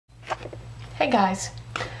Hey guys,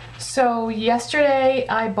 so yesterday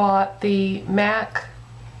I bought the MAC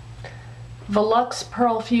Veluxe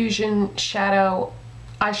Pearlfusion Shadow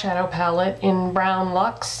Eyeshadow Palette in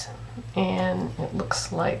Brownluxe, and it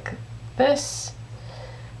looks like this.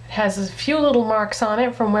 It has a few little marks on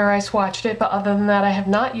it from where I swatched it, but other than that I have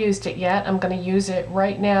not used it yet. I'm going to use it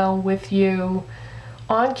right now with you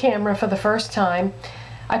on camera for the first time.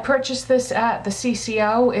 I purchased this at the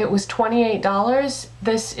CCO. It was $28.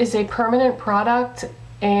 This is a permanent product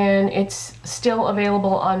and it's still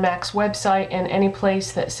available on MAC's website and any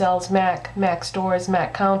place that sells MAC stores,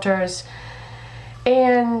 MAC counters.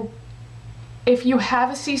 And if you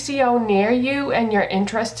have a CCO near you and you're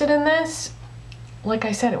interested in this, like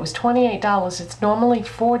I said, it was $28. It's normally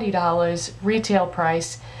 $40 retail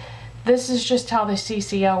price. This is just how the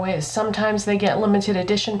CCO is. Sometimes they get limited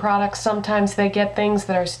edition products, sometimes they get things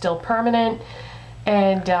that are still permanent,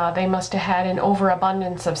 and they must have had an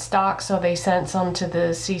overabundance of stock, so they sent some to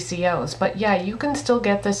the CCOs. But yeah, you can still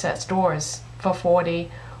get this at stores for $40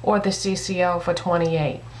 or the CCO for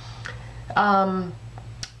 $28.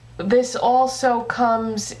 This also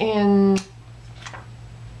comes in,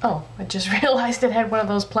 oh, I just realized it had one of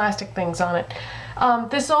those plastic things on it.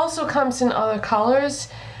 This also comes in other colors.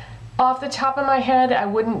 Off the top of my head, I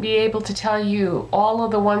wouldn't be able to tell you all of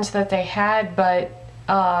the ones that they had, but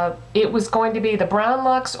it was going to be the Brown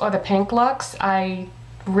Luxe or the Pink Luxe. I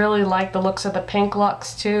really like the looks of the Pink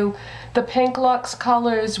Luxe too. The Pink Luxe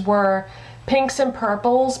colors were pinks and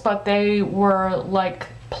purples, but they were like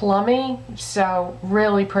plummy, so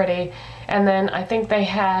really pretty. And then I think they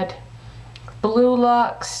had Blue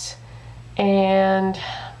Luxe, and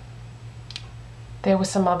there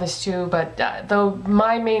was some others too, but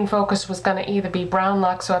my main focus was going to either be Brown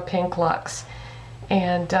Luxe or Pink Luxe.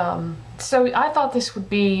 And so I thought this would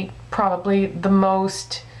be probably the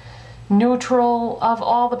most neutral of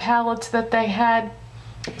all the palettes that they had.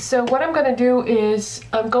 So what I'm going to do is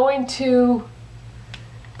I'm going to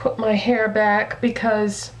put my hair back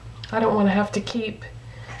because I don't want to have to keep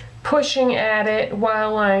pushing at it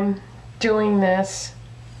while I'm doing this.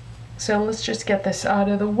 So let's just get this out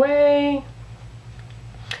of the way.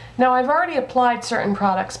 Now I've already applied certain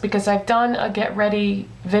products because I've done a get ready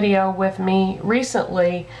video with me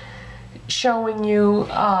recently showing you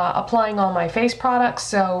applying all my face products,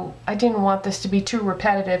 so I didn't want this to be too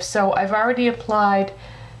repetitive. So I've already applied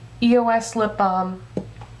EOS Lip Balm,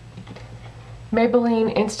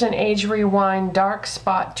 Maybelline Instant Age Rewind Dark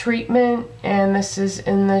Spot Treatment, and this is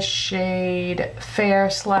in the shade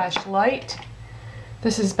Fair/Light.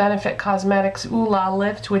 This is Benefit Cosmetics Ooh La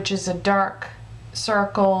Lift, which is a dark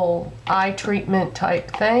circle eye treatment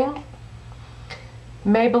type thing.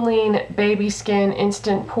 Maybelline Baby Skin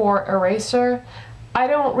Instant Pore Eraser. I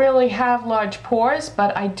don't really have large pores,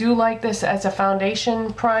 but I do like this as a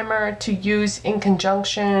foundation primer to use in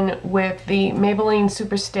conjunction with the Maybelline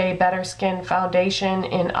SuperStay Better Skin Foundation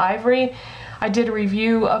in Ivory. I did a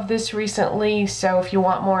review of this recently, so if you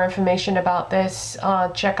want more information about this,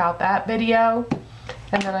 check out that video.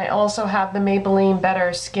 And then I also have the Maybelline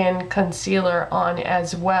Better Skin Concealer on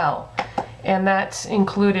as well. And that's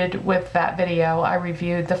included with that video. I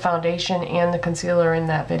reviewed the foundation and the concealer in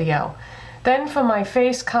that video. Then for my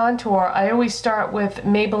face contour, I always start with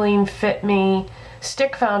Maybelline Fit Me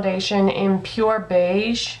Stick Foundation in Pure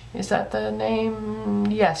Beige. Is that the name?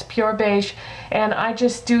 Yes, Pure Beige. And I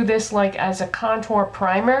just do this like as a contour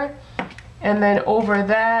primer. And then over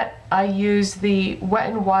that, I use the Wet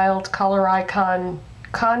n Wild Color Icon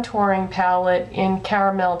contouring palette in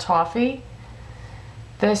Caramel Toffee.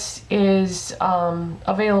 This is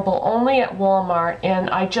available only at Walmart, and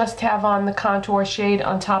I just have on the contour shade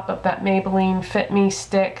on top of that Maybelline Fit Me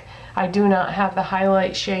stick. I do not have the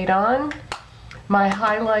highlight shade on. My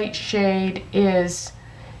highlight shade is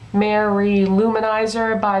Mary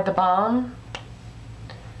Luminizer by theBalm,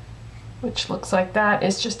 which looks like that.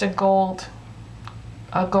 It's just a gold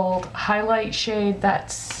highlight shade.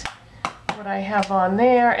 That's what I have on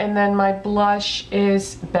there. And then my blush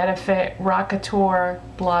is Benefit Rockateur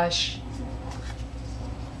blush,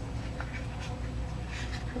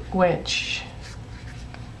 which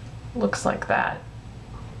looks like that.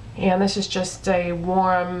 And this is just a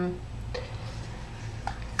warm,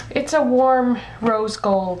 it's a warm rose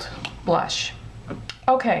gold blush.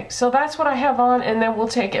 Okay, so that's what I have on, and then we'll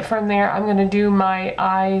take it from there. I'm going to do my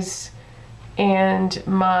eyes and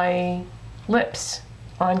my lips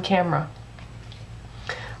on camera.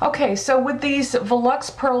 Okay, so with these Veluxe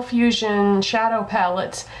Pearlfusion shadow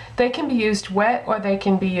palettes, they can be used wet or they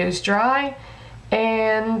can be used dry,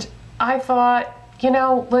 and I thought, you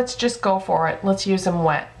know, let's just go for it. Let's use them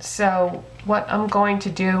wet. So what I'm going to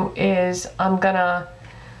do is I'm gonna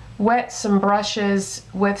wet some brushes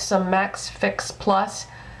with some MAC Fix Plus.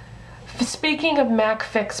 Speaking of MAC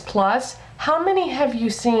Fix Plus, how many have you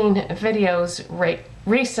seen videos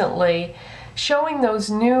recently showing those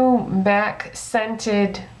new MAC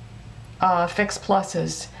scented Fix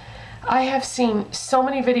Pluses? I have seen so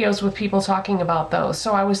many videos with people talking about those,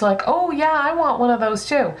 so I was like, oh yeah, I want one of those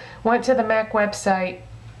too. Went to the MAC website,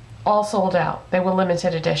 all sold out. They were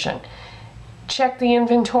limited edition. Checked the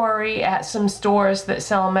inventory at some stores that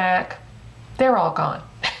sell MAC, they're all gone.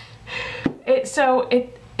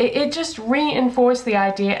 It just reinforced the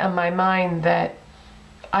idea in my mind that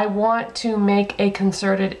I want to make a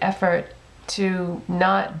concerted effort to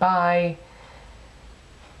not buy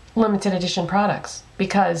limited edition products,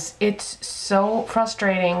 because it's so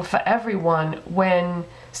frustrating for everyone when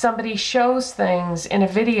somebody shows things in a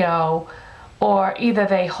video, or either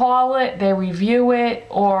they haul it, they review it,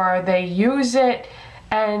 or they use it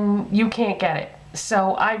and you can't get it.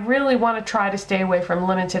 So I really want to try to stay away from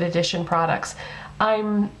limited edition products.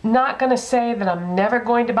 I'm not going to say that I'm never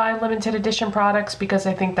going to buy limited edition products, because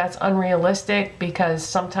I think that's unrealistic, because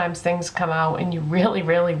sometimes things come out and you really,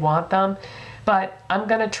 really want them. But I'm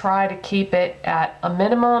going to try to keep it at a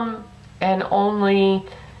minimum and only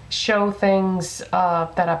show things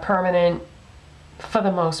that are permanent for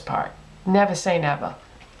the most part. Never say never.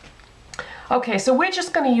 Okay, so we're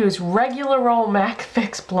just going to use regular old MAC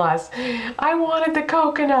Fix Plus. I wanted the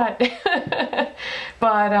coconut.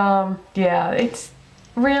 But yeah, it's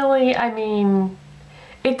really, I mean,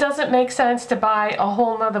 it doesn't make sense to buy a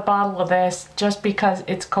whole nother bottle of this just because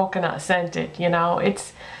it's coconut scented, you know?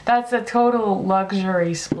 That's a total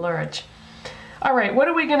luxury splurge. All right, what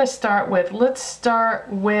are we gonna start with? Let's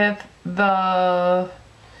start with the,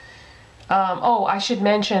 oh, I should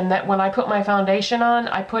mention that when I put my foundation on,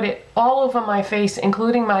 I put it all over my face,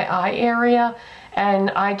 including my eye area, and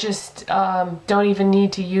I just don't even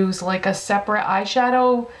need to use like a separate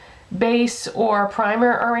eyeshadow base or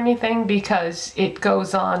primer or anything, because it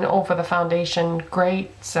goes on over the foundation great,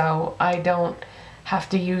 so I don't have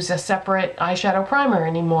to use a separate eyeshadow primer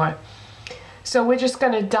anymore. So we're just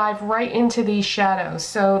going to dive right into these shadows.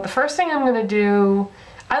 So the first thing I'm going to do,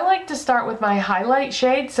 I like to start with my highlight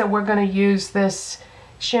shade, so we're going to use this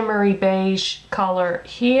shimmery beige color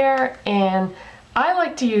here, and I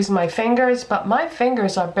like to use my fingers, but my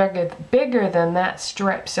fingers are bigger than that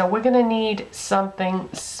strip, so we're going to need something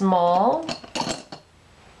small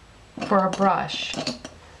for a brush.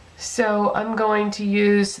 So I'm going to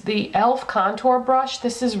use the e.l.f. contour brush.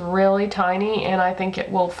 This is really tiny and I think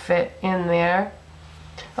it will fit in there.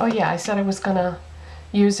 Oh yeah, I said I was going to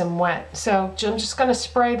use them wet. So I'm just going to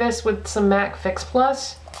spray this with some MAC Fix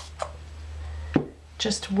Plus.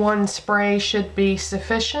 Just one spray should be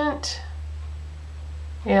sufficient.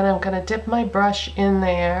 And I'm going to dip my brush in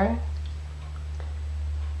there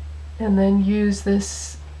and then use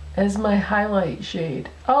this as my highlight shade.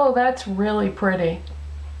 Oh, that's really pretty.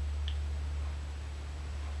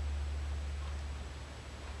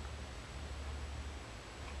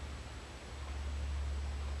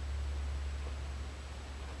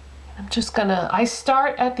 I'm just gonna, I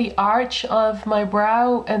start at the arch of my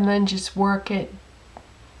brow and then just work it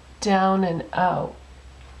down and out.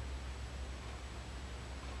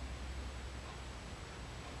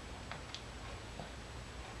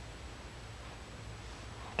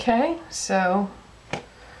 Okay, so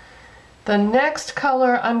the next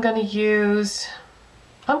color I'm going to use,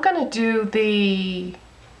 I'm going to do the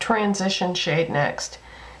transition shade next.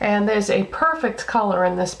 And there's a perfect color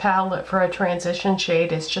in this palette for a transition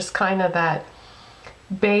shade. It's just kind of that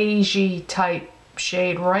beigey type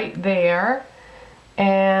shade right there.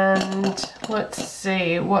 And let's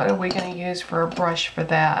see, what are we going to use for a brush for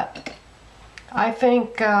that? I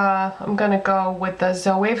think I'm going to go with the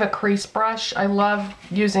Zoeva crease brush. I love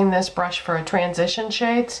using this brush for transition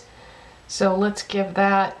shades. So let's give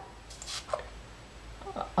that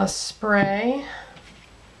a spray.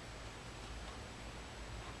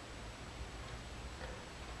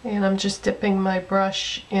 And I'm just dipping my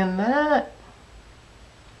brush in that.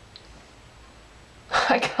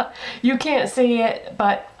 You can't see it,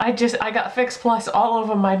 but I got Fix Plus all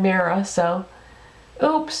over my mirror, so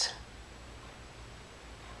oops.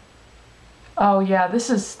 Oh yeah, this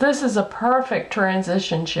is a perfect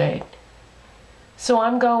transition shade. So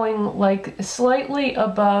I'm going like slightly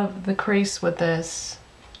above the crease with this.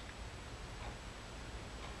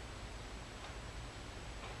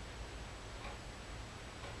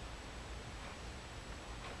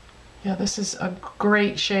 Yeah, this is a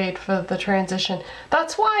great shade for the transition.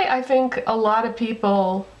 That's why I think a lot of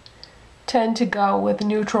people tend to go with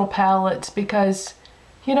neutral palettes, because,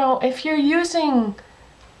 you know, if you're using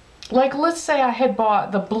like let's say I had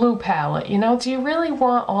bought the blue palette, you know, do you really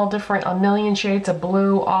want all different, a million shades of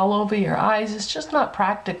blue all over your eyes? It's just not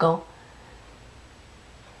practical.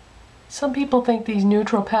 Some people think these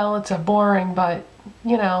neutral palettes are boring, but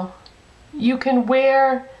you know, you can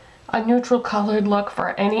wear a neutral colored look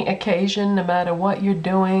for any occasion, no matter what you're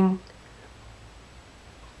doing.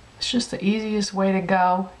 It's just the easiest way to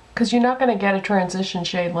go, because you're not going to get a transition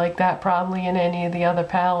shade like that probably in any of the other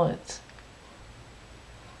palettes.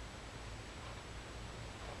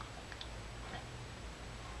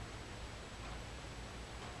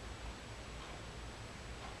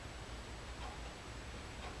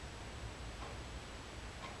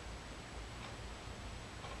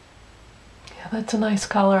 That's a nice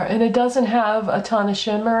color, and it doesn't have a ton of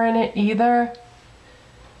shimmer in it either.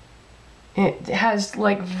 It has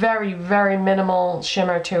like very, very minimal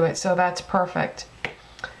shimmer to it, so that's perfect.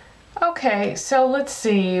 Okay, so let's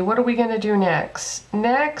see, what are we gonna do next?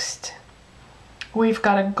 Next, we've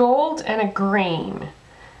got a gold and a green.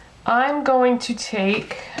 I'm going to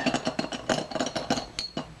take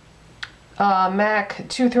a MAC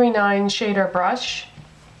 239 shader brush.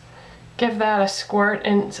 Give that a squirt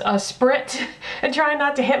and a sprit and try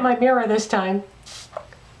not to hit my mirror this time.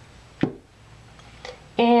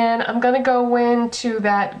 And I'm gonna go into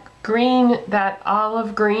that green, that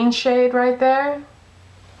olive green shade right there.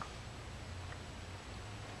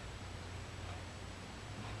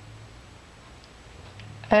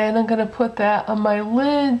 And I'm gonna put that on my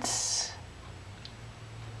lids.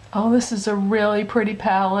 Oh, this is a really pretty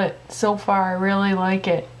palette. So far, I really like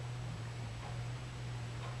it.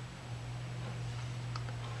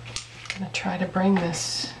 I'm gonna try to bring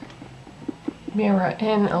this mirror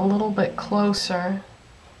in a little bit closer.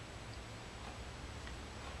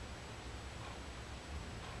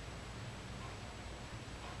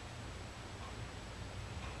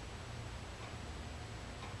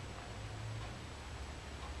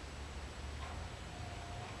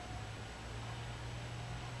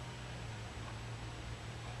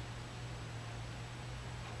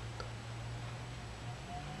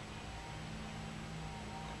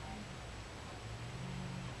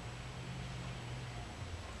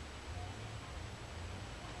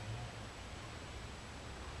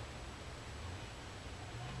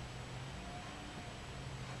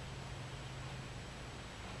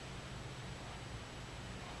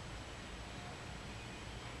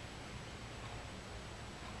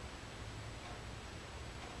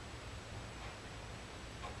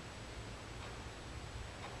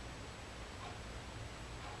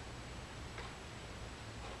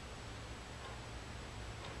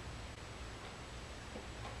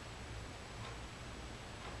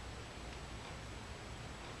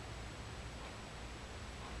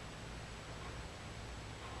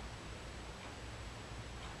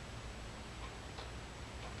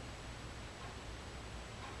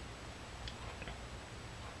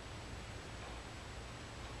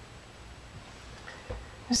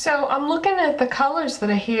 So I'm looking at the colors that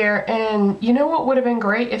are here, and you know what would have been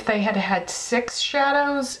great if they had had 6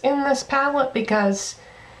 shadows in this palette, because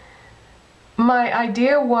my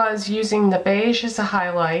idea was using the beige as a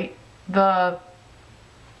highlight, the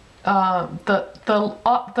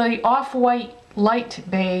off-white light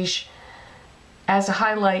beige as a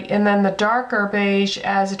highlight, and then the darker beige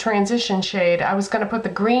as a transition shade. I was going to put the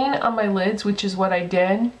green on my lids, which is what I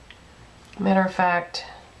did. Matter of fact,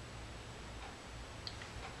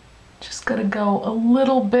 just gonna go a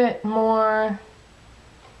little bit more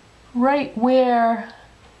right where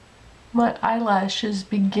my eyelashes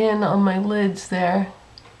begin on my lids there.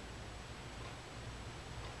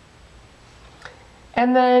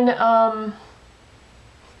 And then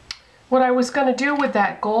what I was gonna do with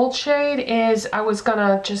that gold shade is I was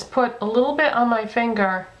gonna just put a little bit on my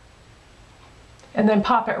finger and then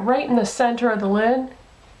pop it right in the center of the lid.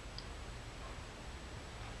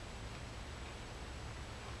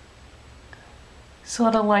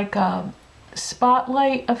 Sort of like a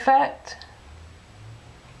spotlight effect.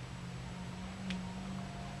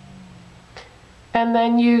 And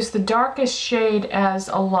then use the darkest shade as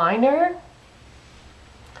a liner.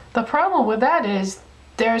 The problem with that is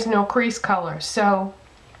there's no crease color. So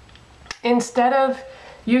instead of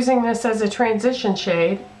using this as a transition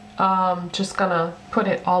shade, I'm just gonna put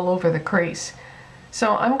it all over the crease.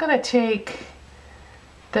 So I'm gonna take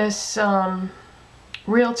this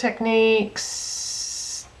Real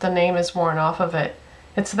Techniques, the name is worn off of it.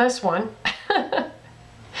 It's this one.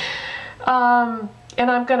 And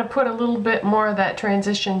I'm going to put a little bit more of that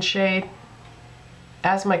transition shade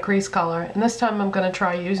as my crease color. And this time I'm going to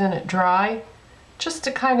try using it dry, just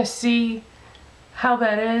to kind of see how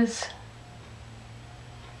that is.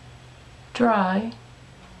 Dry.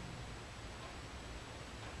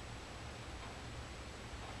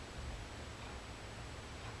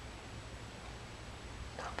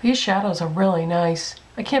 These shadows are really nice.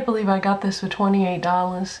 I can't believe I got this for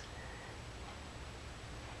 $28.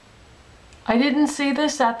 I didn't see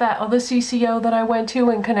this at that other CCO that I went to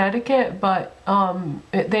in Connecticut, but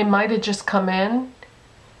they might have just come in.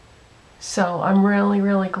 So I'm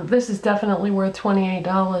really cool. This is definitely worth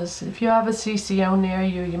 $28. If you have a CCO near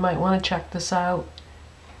you, you might want to check this out.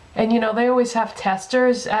 And you know, they always have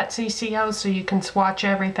testers at CCO, so you can swatch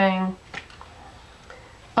everything.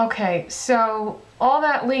 Okay, so all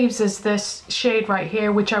that leaves is this shade right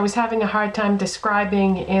here, which I was having a hard time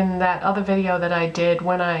describing in that other video that I did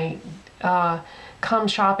when I come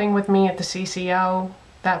shopping with me at the CCO,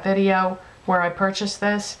 that video where I purchased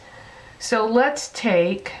this. So let's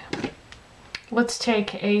take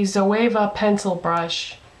a Zoeva pencil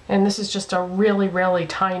brush, and this is just a really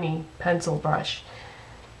tiny pencil brush,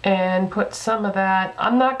 and put some of that.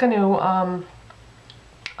 I'm not going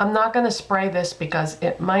to spray this because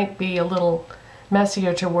it might be a little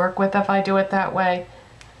messier to work with if I do it that way.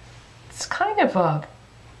 It's kind of a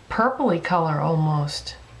purpley color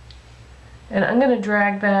almost. And I'm going to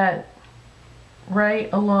drag that right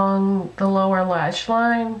along the lower lash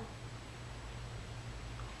line.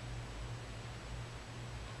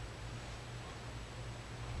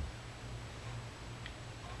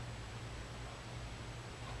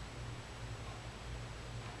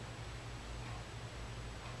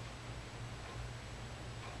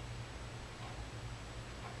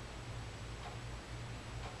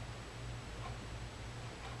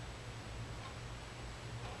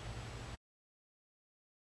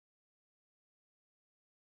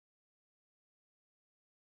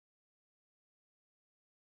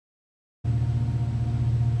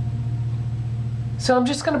 So I'm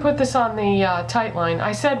just going to put this on the tight line.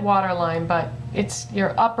 I said waterline, but it's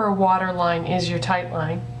your upper waterline is your tight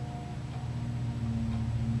line.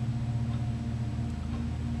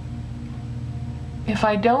 If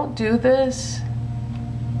I don't do this,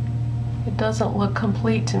 it doesn't look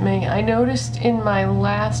complete to me. I noticed in my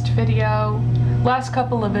last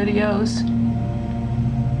couple of videos,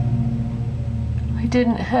 I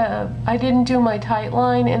didn't do my tight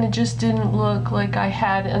line, and it just didn't look like I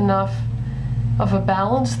had enough of a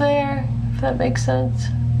balance there, if that makes sense.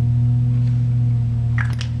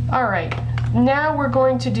 Alright, now we're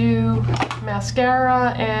going to do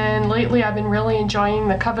mascara, and lately I've been really enjoying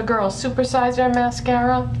the CoverGirl Supersizer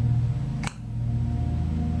mascara.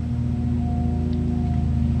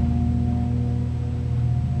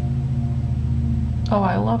 Oh,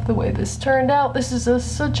 I love the way this turned out. This is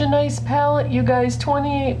such a nice palette, you guys.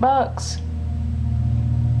 28 bucks.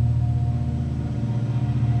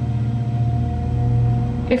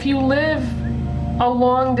 If you live a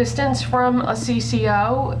long distance from a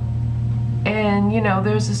CCO and you know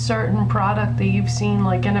there's a certain product that you've seen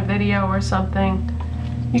like in a video or something,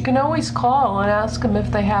 you can always call and ask them if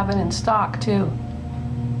they have it in stock too.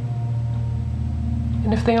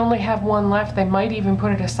 And if they only have one left, they might even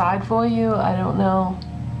put it aside for you. I don't know.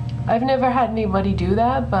 I've never had anybody do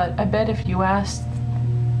that, but I bet if you asked,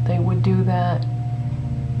 they would do that.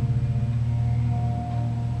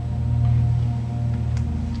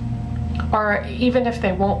 Or even if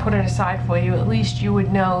they won't put it aside for you, at least you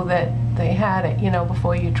would know that they had it, you know,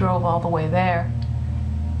 before you drove all the way there.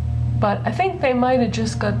 But I think they might have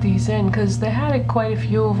just got these in because they had quite a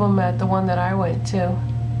few of them at the one that I went to.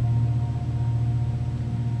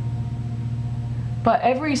 But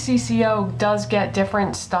every CCO does get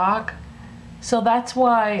different stock, so that's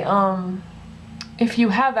why if you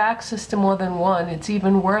have access to more than one, it's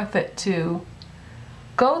even worth it to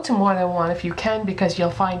go to more than one if you can, because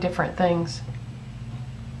you'll find different things.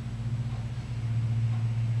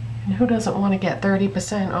 And who doesn't want to get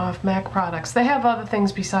 30% off MAC products? They have other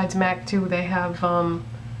things besides MAC too. They have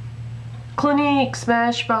Clinique,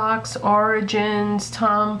 Smashbox, Origins,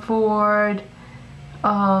 Tom Ford,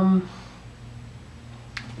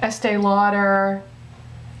 Estee Lauder,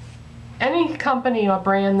 any company or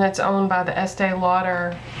brand that's owned by the Estee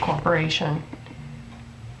Lauder Corporation.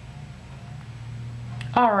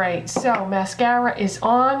 Alright, so mascara is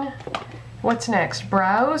on. What's next?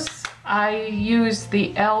 Brows. I use the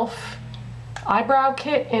e.l.f. eyebrow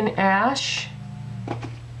kit in Ash.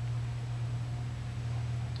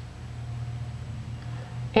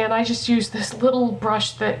 And I just used this little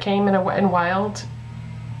brush that came in a Wet n Wild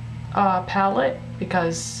palette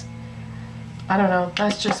because, I don't know,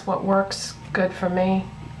 that's just what works good for me.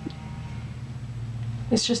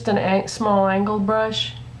 It's just a small angled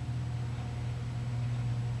brush.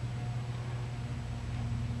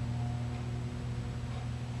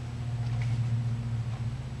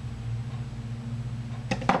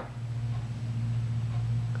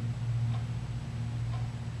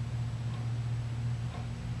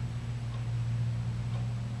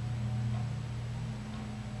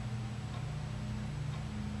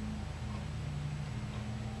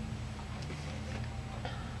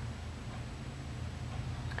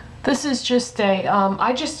 This is just a,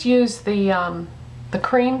 I just use the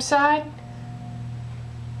cream side.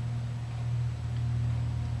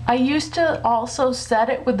 I used to also set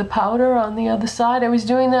it with the powder on the other side. I was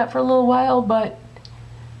doing that for a little while, but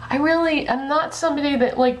I'm not somebody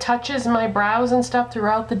that like touches my brows and stuff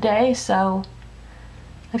throughout the day, so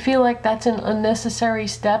I feel like that's an unnecessary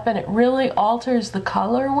step, and it really alters the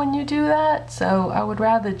color when you do that, so I would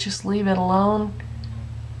rather just leave it alone.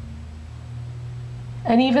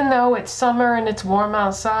 And even though it's summer and it's warm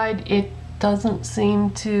outside, it doesn't seem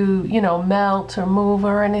to, you know, melt or move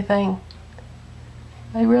or anything.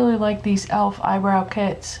 I really like these e.l.f. eyebrow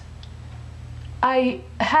kits. I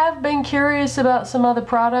have been curious about some other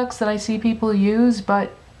products that I see people use,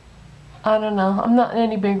 but I don't know. I'm not in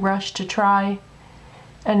any big rush to try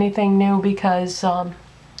anything new because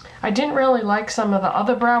I didn't really like some of the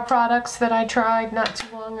other brow products that I tried not too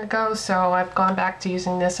long ago, so I've gone back to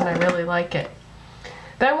using this and I really like it.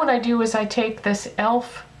 Then what I do is I take this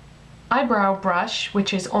e.l.f. eyebrow brush,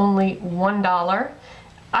 which is only $1.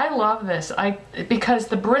 I love this because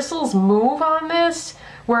the bristles move on this,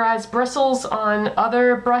 whereas bristles on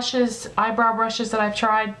other brushes, eyebrow brushes that I've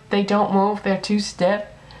tried, they don't move, they're too stiff.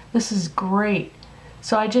 This is great.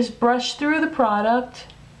 So I just brush through the product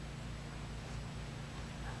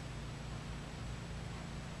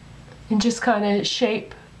and just kind of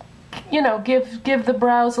shape, you know, give the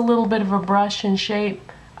brows a little bit of a brush and shape.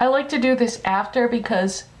 I like to do this after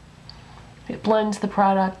because it blends the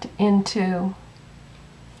product into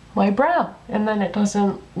my brow, and then it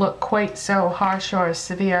doesn't look quite so harsh or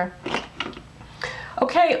severe.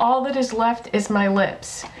 Okay, all that is left is my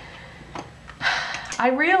lips. I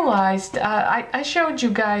realized, I showed you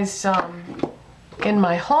guys in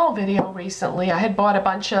my haul video recently, I had bought a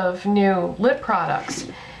bunch of new lip products,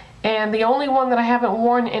 and the only one that I haven't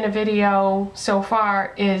worn in a video so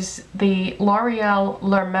far is the L'Oreal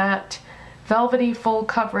Le Matte Velvety Full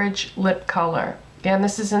Coverage Lip Color. And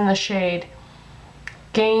this is in the shade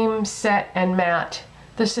Game, Set, and Matte.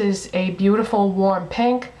 This is a beautiful warm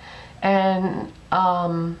pink, and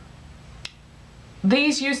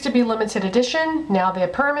these used to be limited edition, now they're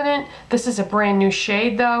permanent. This is a brand new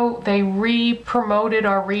shade though. They re-promoted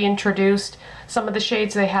or reintroduced some of the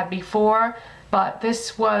shades they had before, but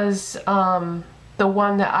this was the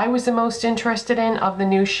one that I was the most interested in of the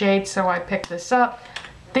new shades, so I picked this up.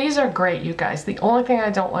 These are great, you guys. The only thing I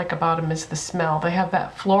don't like about them is the smell. They have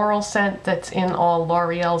that floral scent that's in all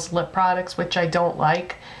L'Oreal's lip products, which I don't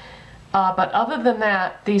like. But other than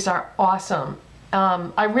that, these are awesome.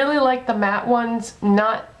 I really like the matte ones,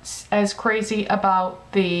 not as crazy about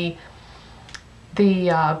the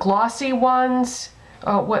glossy ones.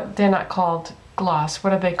 What they're not called gloss,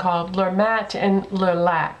 what are they called? Le Matte and Le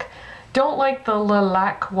Lac. Don't like the Le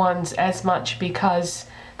Lac ones as much because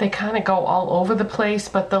they kind of go all over the place,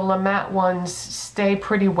 but the Le Matte ones stay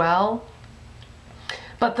pretty well.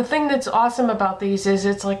 But the thing that's awesome about these is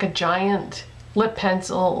it's like a giant lip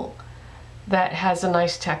pencil that has a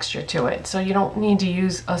nice texture to it. So you don't need to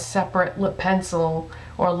use a separate lip pencil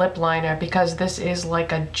or lip liner because this is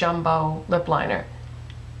like a jumbo lip liner.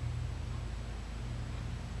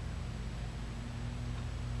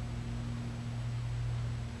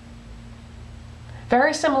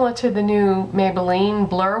 Very similar to the new Maybelline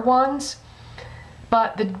Blur ones,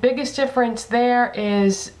 but the biggest difference there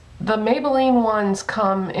is the Maybelline ones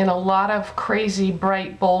come in a lot of crazy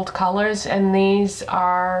bright bold colors, and these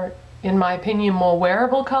are, in my opinion, more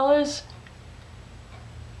wearable colors.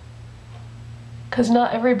 Because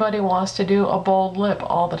not everybody wants to do a bold lip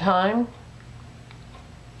all the time.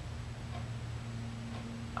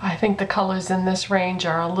 I think the colors in this range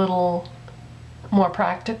are a little more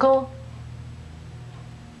practical.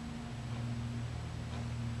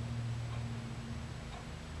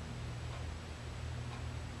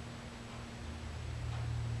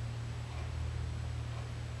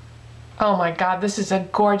 Oh my god, this is a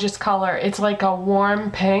gorgeous color. It's like a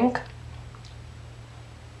warm pink.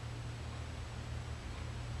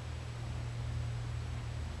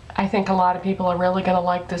 I think a lot of people are really going to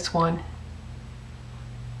like this one.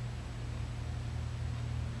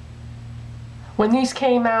 When these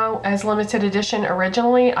came out as limited edition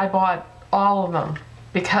originally, I bought all of them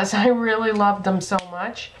because I really loved them so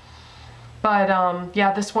much. But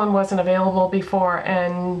yeah, this one wasn't available before,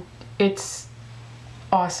 and it's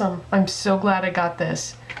awesome. I'm so glad I got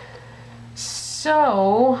this.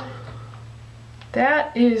 So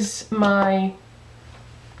that is my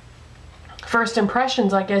first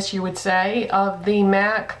impressions, I guess you would say, of the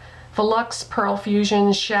MAC Veluxe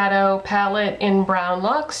Pearlfusion Shadow Palette in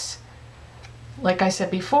Brownluxe. Like I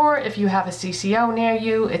said before, if you have a CCO near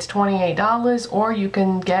you, it's $28, or you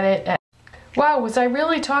can get it at Wow, was I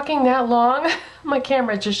really talking that long? My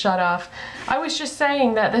camera just shut off. I was just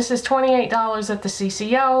saying that this is $28 at the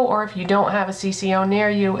CCO, or if you don't have a CCO near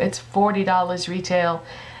you, it's $40 retail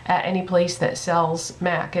at any place that sells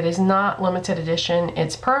MAC. It is not limited edition,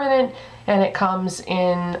 it's permanent, and it comes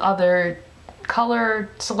in other color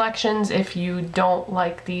selections if you don't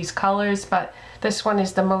like these colors, but this one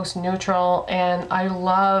is the most neutral, and I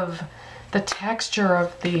love the texture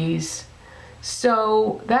of these.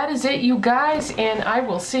 So that is it, you guys, and I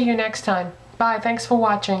will see you next time. Bye, thanks for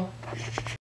watching.